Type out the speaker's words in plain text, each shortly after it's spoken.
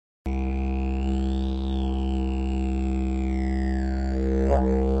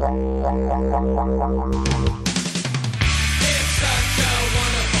Okay,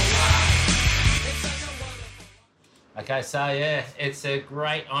 so yeah, it's a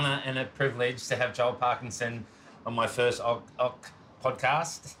great honour and a privilege to have Joel Parkinson on my first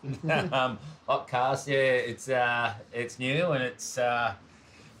podcast. Ockcast, yeah, it's new and it's.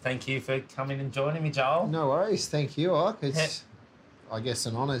 Thank you for coming and joining me, Joel. No worries, thank you, Ock. It's, I guess,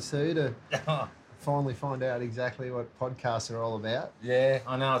 an honour too to finally find out exactly what podcasts are all about. Yeah,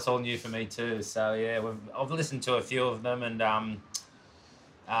 I know it's all new for me too. So yeah, I've listened to a few of them and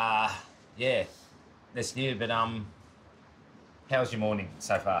yeah, it's new. But how's your morning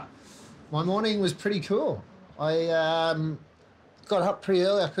so far? My morning was pretty cool. I got up pretty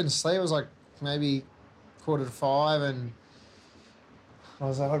early. I couldn't sleep. It was like maybe 4:45, and I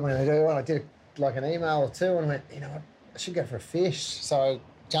was like, what am I going to do? And I did like an email or two and went, you know what, I should go for a fish. So I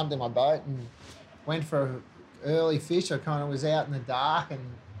jumped in my boat and went for an early fish. I kind of was out in the dark, and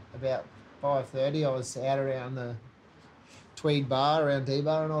about 5:30 I was out around the Tweed Bar, around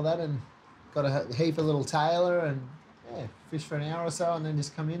D-Bar and all that, and got a heap of little tailor and fished for an hour or so, and then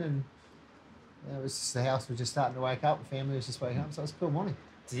just come in and it was just, the house was just starting to wake up. The family was just waking up, so it was a cool morning.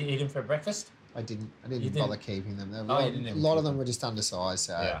 Did you eat them for breakfast? I didn't bother keeping them. A lot of them were just undersized,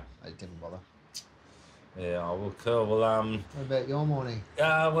 so I didn't bother. Yeah, well, cool. Well, what about your morning?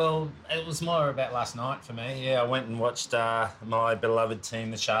 Well, it was more about last night for me. Yeah, I went and watched my beloved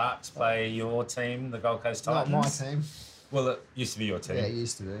team, the Sharks, play your team, the Gold Coast Titans. Not my team. Well, it used to be your team. Yeah, it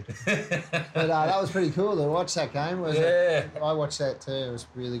used to be. But that was pretty cool to watch that game. I watched that too. It was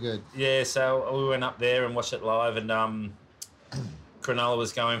really good. Yeah, so we went up there and watched it live, and Cronulla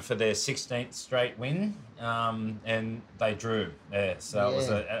was going for their 16th straight win, and they drew. Yeah, so it was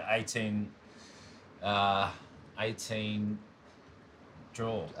an 18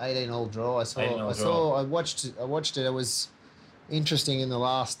 draw. 18-all draw. I watched it. It was interesting in the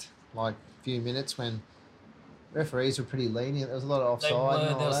last few minutes when referees were pretty lenient. There was a lot of offside.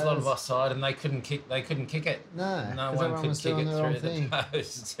 There was a lot of offside, and they couldn't kick it. No one could kick it through the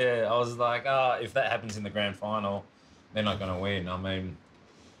post. Yeah, I was like, if that happens in the grand final, they're not going to win. I mean,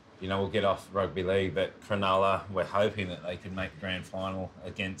 we'll get off rugby league, but Cronulla, we're hoping that they could make the grand final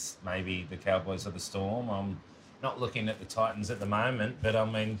against maybe the Cowboys or the Storm. I'm not looking at the Titans at the moment, but I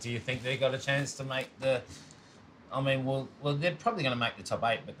mean, do you think they got a chance to make the? I mean, well, they're probably going to make the top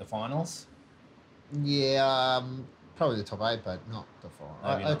 8, but the finals. Yeah, probably the top 8, but not the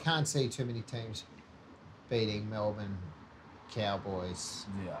final. I can't see too many teams beating Melbourne, Cowboys,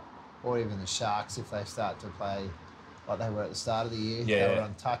 or even the Sharks if they start to play like they were at the start of the year. Yeah. They were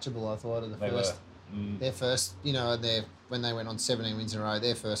untouchable, I thought, at their first, when they went on 17 wins in a row,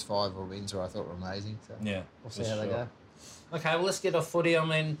 their first 5 wins I thought were amazing. So yeah, we'll see how they go. Okay, well, let's get off footy. I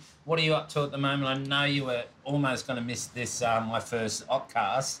mean, what are you up to at the moment? I know you were almost going to miss this, my first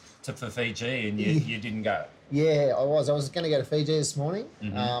Ockcast for Fiji, and you didn't go. Yeah, I was. I was going to go to Fiji this morning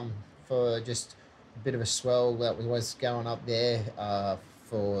for just a bit of a swell that was going up there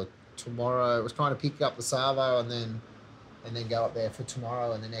for tomorrow. I was trying to pick up the Savo and then go up there for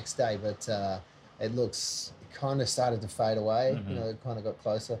tomorrow and the next day, but it kind of started to fade away. It kind of got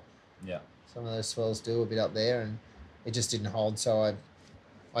closer. Yeah. Some of those swells do a bit up there, and it just didn't hold, so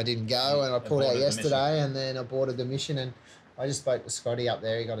I didn't go, and I pulled out yesterday, and then I boarded the mission, and I just spoke to Scotty up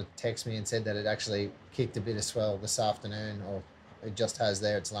there. He got a text me and said that it actually kicked a bit of swell this afternoon, or it just has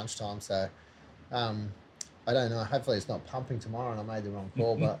there. It's lunchtime, so I don't know. Hopefully it's not pumping tomorrow and I made the wrong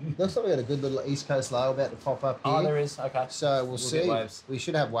call, but looks like we got a good little East Coast low about to pop up here. Oh, there is? Okay. So we'll see. Get waves. We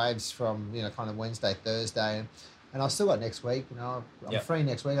should have waves from, kind of Wednesday, Thursday, and I've still got next week. I'm free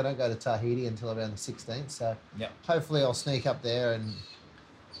next week. I don't go to Tahiti until around the 16th, so hopefully I'll sneak up there. And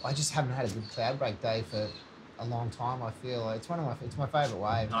I just haven't had a good cloud break day for a long time. I feel like it's my favourite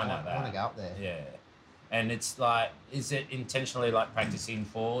wave. I know that. I want to go up there. Yeah. And it's like, is it intentionally like practicing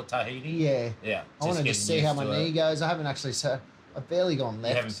for Tahiti? Yeah. Yeah. I want to just see how my knee goes. I haven't actually, I've barely gone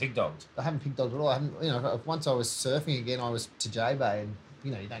left. You haven't pig dogged? I haven't pig dogged at all. I haven't, once I was surfing again, I was to J-Bay, and,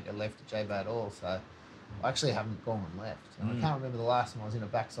 you don't go left to J-Bay at all, so I actually haven't gone left. And I can't remember the last time I was in a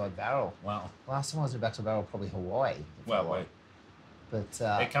backside barrel. Wow. Last time I was in a backside barrel, probably Hawaii. Well, wait.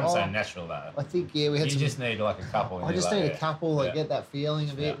 But it comes so natural, though. I think, we had just need like a couple. I just need a couple, get that feeling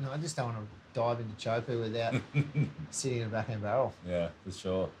of it, and I just don't want to dive into Chopu without sitting in a backhand barrel. Yeah, for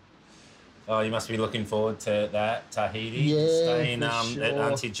sure. Oh, you must be looking forward to that, Tahiti. Yeah, staying sure. at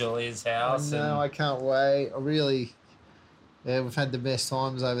Auntie Julia's house. I can't wait. We've had the best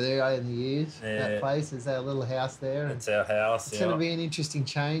times over there in the years. Yeah. That place is our little house there. It's our house. It's going to be an interesting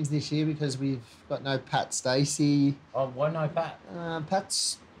change this year because we've got no Pat Stacey. Oh, why no Pat?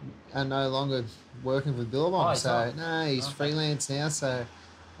 Pat's no longer working for Billabong, he's freelance now. So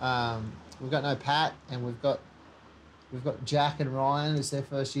We've got no Pat, and we've got Jack and Ryan. It's their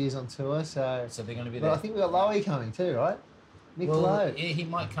first years on tour, so they're going to be but there. I think we've got Lowy coming too, right? Nick Lowe. Yeah, he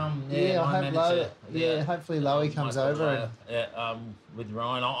might come. Yeah, my I hope manager. hopefully Lowy comes over. With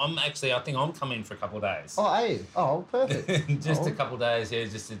Ryan. I think I'm coming for a couple of days. Oh, are you? Oh, perfect. Just a couple of days, yeah,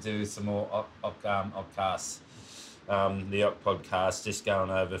 just to do some more opcasts. The Op podcast, just going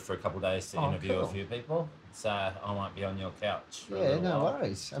over for a couple of days to interview a few people. So I might be on your couch. Yeah, no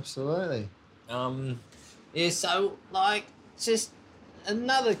worries. Absolutely. Yeah, so, like, just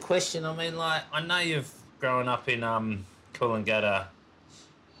another question. I mean, like, I know you've grown up in Coolangatta,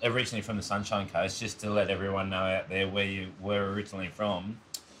 originally from the Sunshine Coast, just to let everyone know out there where you were originally from.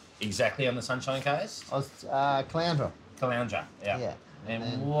 Exactly on the Sunshine Coast? I was Caloundra. Caloundra, yeah.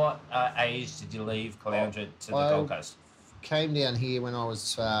 And what age did you leave Caloundra to the Gold Coast? Came down here when I was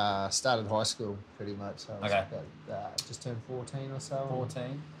started high school, pretty much. So I was about, just turned 14 or so.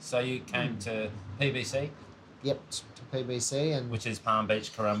 14. So you came to PBC? Yep, to PBC, and which is Palm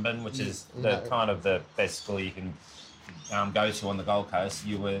Beach Currumbin, which is kind of the best school you can go to on the Gold Coast.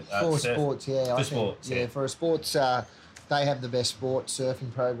 You were for sports, yeah. For sports, yeah. For sports, they have the best sport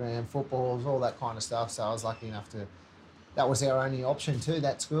surfing program, footballs, all that kind of stuff. So I was lucky enough to. That was our only option too.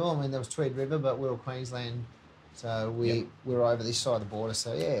 That school. I mean, there was Tweed River, but we were Queensland. So we were over this side of the border.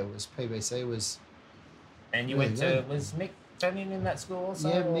 So yeah, it was PBC was. And you went to was Mick Fanning in that school also?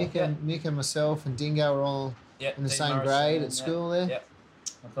 Yeah, Mick and myself and Dingo were all in the same grade at school there. Yep.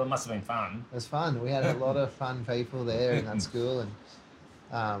 I thought it must have been fun. It was fun. We had a lot of fun people there in that school, and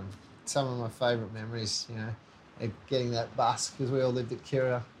some of my favourite memories, getting that bus because we all lived at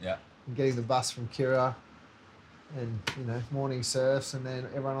Kirra. Yeah. And getting the bus from Kirra. And morning surfs, and then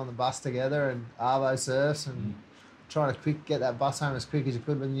everyone on the bus together, and Arvo surfs, and trying to get that bus home as quick as you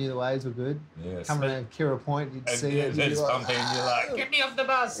could when you knew the waves were good. Yeah, coming around Kirra Point, you'd see it. It's pumping, and you're like, get me off the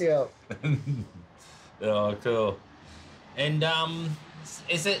bus. Yeah. Oh, cool. And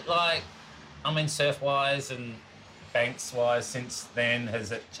is it like, I mean, surf wise and banks wise since then,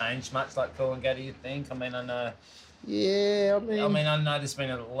 has it changed much? Like Coolangatta, you think? I mean, I know. Yeah, I know there's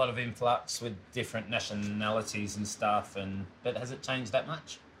been a lot of influx with different nationalities and stuff, but has it changed that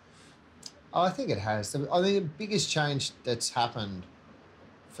much? I think it has. I think the biggest change that's happened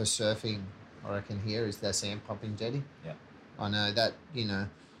for surfing, I reckon, here is the sand pumping jetty. Yeah. I know that,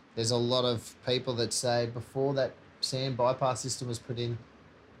 there's a lot of people that say before that sand bypass system was put in,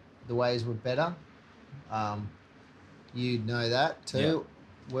 the waves were better. You'd know that too. Yeah.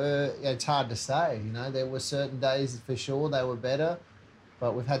 It's hard to say, there were certain days for sure they were better,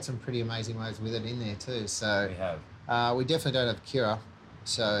 but we've had some pretty amazing waves with it in there too. So we have. We definitely don't have Kirra.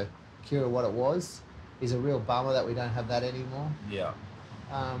 So Kirra, what it was, is a real bummer that we don't have that anymore. Yeah.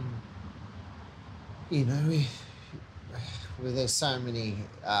 There's so many.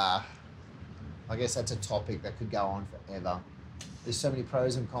 I guess that's a topic that could go on forever. There's so many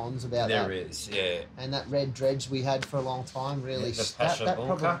pros and cons about that. There is, yeah. And that red dredge we had for a long time really...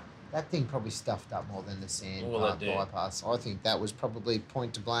 that thing probably stuffed up more than the sand bypass. I think that was probably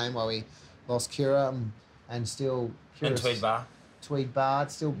point to blame why we lost Kirra and still... And Tweed Bar. Tweed Bar,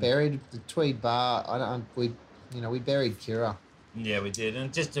 still buried. The Tweed Bar, we buried Kirra. Yeah, we did.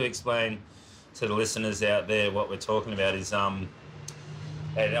 And just to explain to the listeners out there what we're talking about is on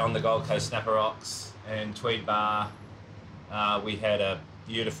the Gold Coast Snapper Rocks and Tweed Bar... we had a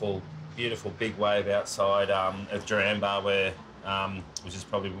beautiful, beautiful big wave outside of Duranbar, which is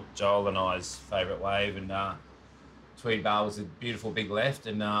probably Joel and I's favourite wave. And Tweed Bar was a beautiful big left,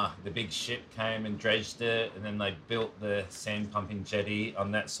 and the big ship came and dredged it, and then they built the sand pumping jetty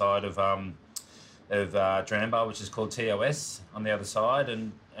on that side of Duranbar, which is called TOS, on the other side,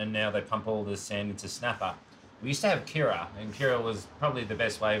 and now they pump all the sand into Snapper. We used to have Kirra, and Kirra was probably the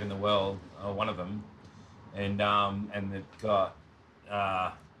best wave in the world, or one of them. And it got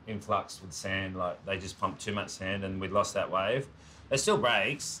influxed with sand. Like they just pumped too much sand, and we lost that wave. It still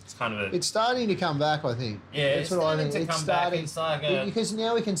breaks. It's kind of It's starting to come back, I think. Yeah, it's what I think. It's starting to come back. Because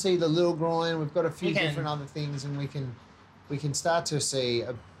now we can see the little groin. We've got a few different other things, and we can start to see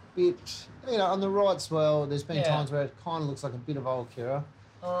a bit. On the right swell, there's been times where it kind of looks like a bit of old Kirra.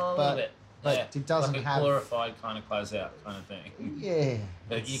 A little bit. But it doesn't like a have glorified kind of closeout kind of thing. Yeah.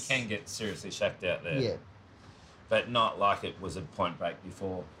 But you can get seriously shacked out there. Yeah. But not like it was a point break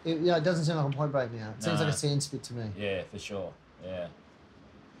before. It doesn't seem like a point break now. It seems like a sand spit to me. Yeah, for sure. Yeah.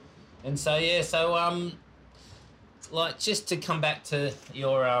 And so like just to come back to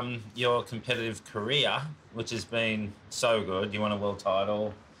your competitive career, which has been so good. You won a world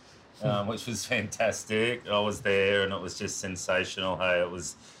title, which was fantastic. I was there, and it was just sensational. Hey, it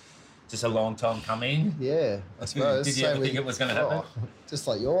was just a long time coming. Yeah, I suppose. Did you ever think it was going to happen? Just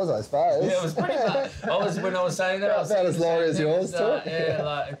like yours, I suppose. Yeah, it was pretty much. When I was saying that, I was about as long as yours took. Yeah,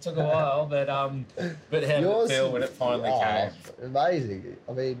 like it took a while, but how did it feel when it finally came? Amazing.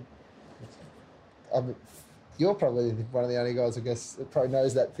 I mean, you're probably one of the only guys, I guess, that probably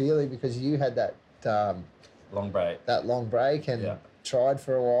knows that feeling because you had that long break. That long break and tried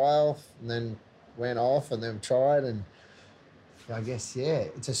for a while and then went off and then tried and I guess, yeah,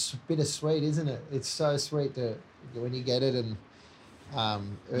 it's a bittersweet, isn't it? It's so sweet when you get it and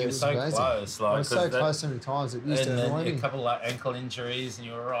you were so amazing. close. Like, I was so close so many times. It used to annoy me. A couple of ankle injuries and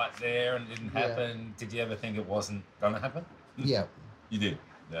you were right there and it didn't happen. Did you ever think it wasn't going to happen? Yeah. You did?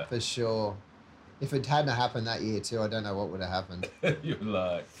 Yeah. For sure. If it hadn't happened that year too, I don't know what would have happened. You were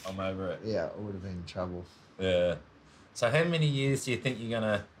like, I'm over it. Yeah, I would have been in trouble. Yeah. So how many years do you think you're going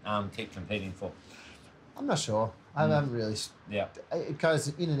to keep competing for? I'm not sure. I haven't really... Yeah. It goes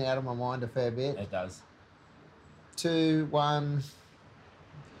in and out of my mind a fair bit. It does. 2, 1...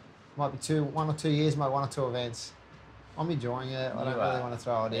 Might be 1 or 2 years, might 1 or 2 events. I'm enjoying it. I don't really want to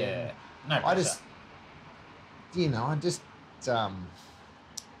throw it in. Yeah. No pressure.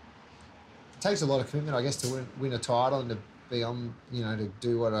 It takes a lot of commitment, I guess, to win a title and to be on, to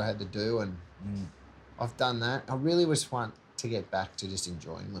do what I had to do. And I've done that. I really just want to get back to just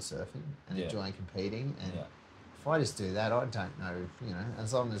enjoying the surfing and enjoying competing. And if I just do that, I don't know,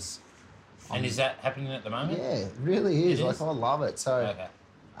 as long as... And is that happening at the moment? Yeah, it really is. It Like, is? I love it. So... Okay.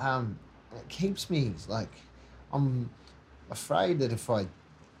 it keeps me I'm afraid that if I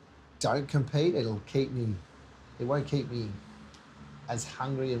don't compete, it won't keep me as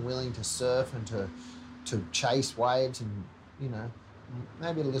hungry and willing to surf and to chase waves and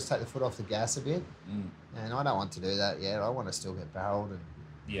maybe it'll just take the foot off the gas a bit. And I don't want to do that yet. I want to still get barreled and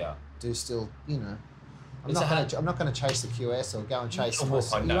do still I'm not going to chase the QS or go and chase. You won't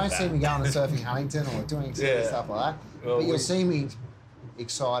see me going and surfing Huntington or doing stuff like that. Well, but you'll see me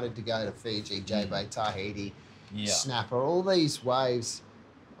excited to go to Fiji, J-Bay, Tahiti, Snapper, all these waves.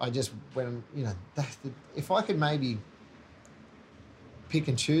 If I could maybe pick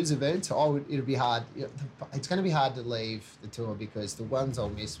and choose events, it'd be hard. It's going to be hard to leave the tour because the ones I'll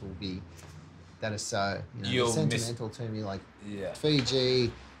miss will be that are so sentimental to me, like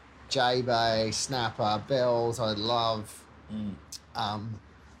Fiji, J-Bay, Snapper, Bells. I love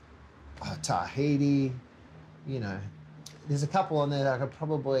Tahiti. There's a couple on there that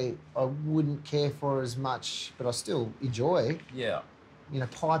I wouldn't care for as much, but I still enjoy. Yeah.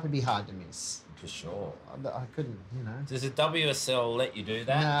 Pipe would be hard to miss. For sure. I couldn't, Does the WSL let you do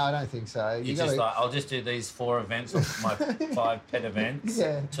that? No, I don't think so. I'll just do these 4 events of my 5 pet events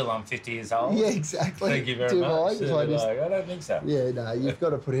till I'm 50 years old. Yeah, exactly. Thank you very much. I don't think so. Yeah, no, you've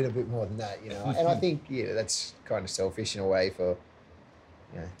got to put in a bit more than that, And I think, that's kind of selfish in a way for,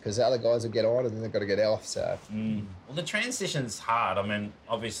 because the other guys will get on and then they've got to get off, so. Well, the transition's hard. I mean,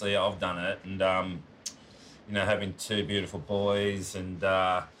 obviously I've done it and, having 2 beautiful boys and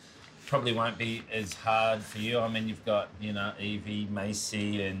probably won't be as hard for you. I mean, you've got, Evie,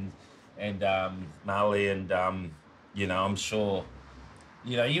 Macy and Marley and, I'm sure,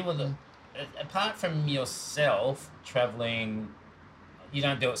 you were apart from yourself travelling, you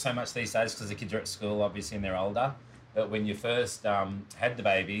don't do it so much these days because the kids are at school, obviously, and they're older. But when you first had the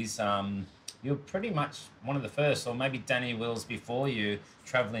babies, you were pretty much one of the first, or maybe Danny Wills before you,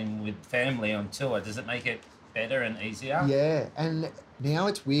 travelling with family on tour. Does it make it better and easier? Yeah, and now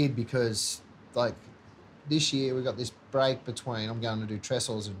it's weird because, this year we got this break between I'm going to do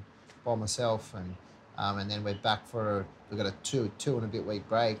trestles and by myself, and then we're back we've got a two and a bit week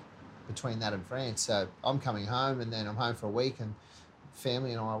break between that and France. So I'm coming home, and then I'm home for a week, and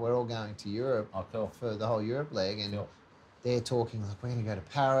family and we're all going to Europe for the whole Europe leg, and they're talking like, we're going to go to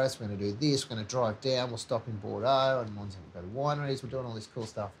Paris, we're going to do this, we're going to drive down, we'll stop in Bordeaux, and one's going to go to wineries. We're doing all this cool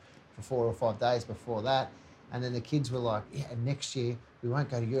stuff for 4 or 5 days before that. And then the kids were like, and next year we won't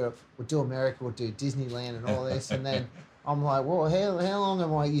go to Europe, we'll do America, we'll do Disneyland and all this. And then I'm like, well, how long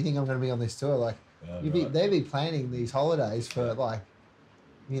you think I'm going to be on this tour? Like, they'd be planning these holidays for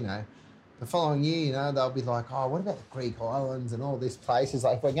the following year, they'll be like, oh, what about the Greek islands and all these places?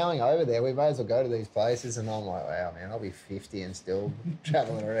 Like, if we're going over there, we may as well go to these places. And I'm like, wow, man, I'll be 50 and still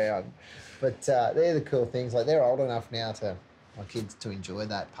traveling around. But they're the cool things. Like, they're old enough now my kids to enjoy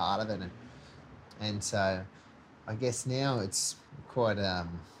that part of it. And so I guess now it's quite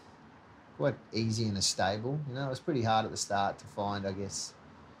easy and stable. It was pretty hard at the start to find, I guess,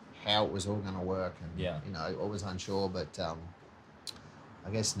 how it was all going to work. And, I was unsure, but I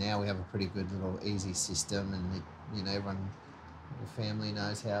guess now we have a pretty good little easy system, and everyone, the family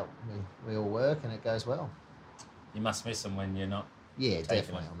knows how we all work, and it goes well. You must miss them when you're not Yeah, taking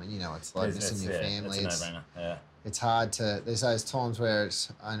definitely. them. I mean, you know, it's like missing your family. It's a no-brainer. Yeah. It's hard to. There's those times where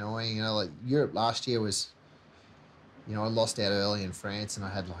it's annoying. You know, like Europe last year was. You know, I lost out early in France, and I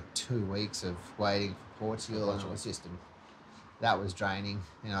had like 2 weeks of waiting for Portugal, and it was just that was draining.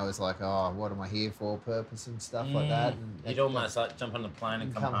 You know, I was like, oh, what am I here for? Purpose and stuff like that. And you'd almost like jump on the plane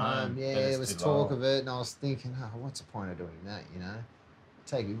and come home. Yeah, there was talk of it, and I was thinking, oh, what's the point of doing that? You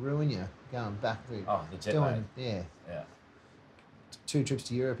know, ruin you going back to the jet lag. Yeah. 2 trips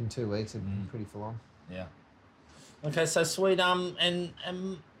to Europe in 2 weeks have been pretty full on. Yeah. Okay, so sweet. And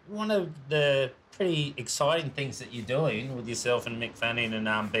one of the pretty exciting things that you're doing with yourself and Mick Fanning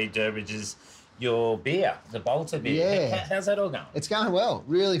and B. Durbridge is your beer, the Bolter beer. Yeah. How's that all going? It's going well.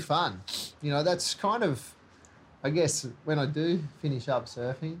 Really fun. You know, that's kind of, I guess, when I do finish up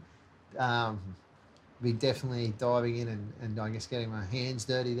surfing, be definitely diving in and I guess getting my hands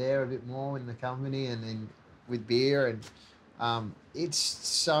dirty there a bit more in the company and then with beer. And it's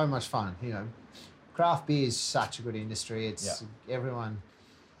so much fun, you know. Craft beer is such a good industry. It's everyone,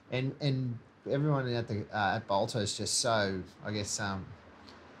 and everyone at Bolter is just so, I guess,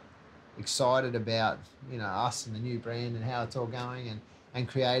 excited about, you know, us and the new brand and how it's all going and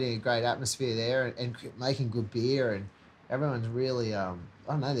creating a great atmosphere there and making good beer, and everyone's really I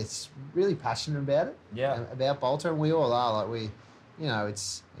don't know, it's really passionate about it. Yeah. About Bolter, and we all are. Like you know,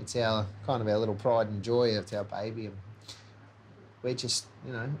 it's our kind of our little pride and joy. It's our baby, and we're just,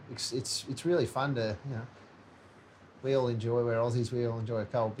 you know, it's really fun to, you know, we're Aussies, we all enjoy a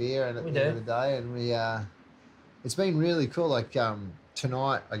cold beer, and at the end of the day, and it's been really cool. Like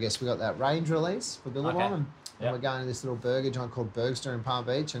tonight, I guess we got that range release for Billabong, and we're going to this little burger joint called Bergster in Palm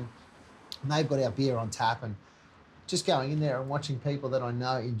Beach, and they've got our beer on tap, and just going in there and watching people that I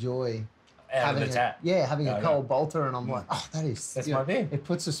know enjoy having a cold Bolter, and I'm like, oh, that's my beer. It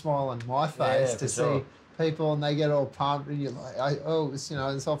puts a smile on my face to see people, and they get all pumped, and you're like, you know,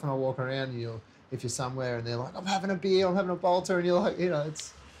 it's often I walk around, and if you're somewhere and they're like, I'm having a beer, I'm having a Bolter, and you're like, you know,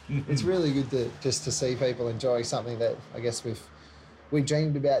 it's really good to see people enjoy something that I guess we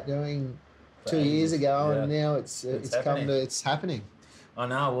dreamed about doing 2 years ago, and now it's happening. I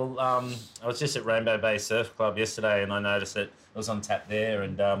know. Well, I was just at Rainbow Bay Surf Club yesterday, and I noticed that it was on tap there,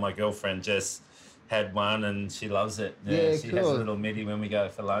 and my girlfriend Jess had one, and she loves it. Yeah, she has a little midi when we go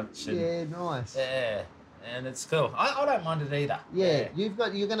for lunch. And, nice. Yeah, and it's cool. I don't mind it either. Yeah, you're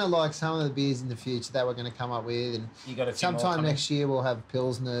going to like some of the beers in the future that we're going to come up with, and you got sometime next year we'll have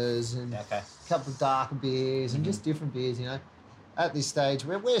Pilsners and a couple of darker beers and just different beers. You know, at this stage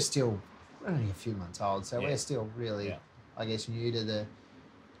we're only a few months old, so we're still really, I guess, new to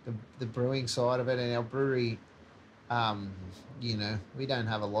the brewing side of it, and our brewery. You know, we don't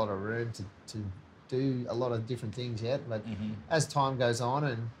have a lot of room to do a lot of different things yet, but as time goes on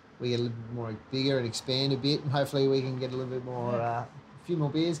and we get a little bit more bigger and expand a bit, and hopefully we can get a little bit more, a few more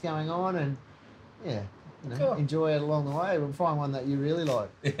beers going on, and enjoy it along the way. We'll find one that you really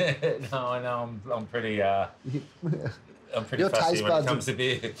like. No, I know. I'm pretty. I'm pretty fussy when it comes to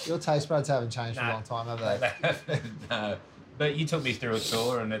beer. Your taste buds haven't changed for a long time, have they? No. But you took me through a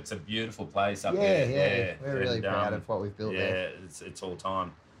tour, and it's a beautiful place up there. Yeah, we're really proud of what we've built there. Yeah, it's all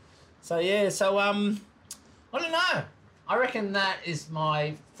time. So I don't know. I reckon that is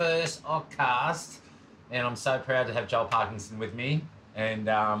my first Oddcast, and I'm so proud to have Joel Parkinson with me. And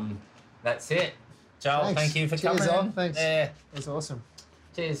that's it. Joel, thank you for coming. Cheers, thanks. Yeah, it was awesome.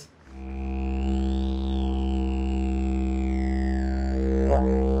 Cheers.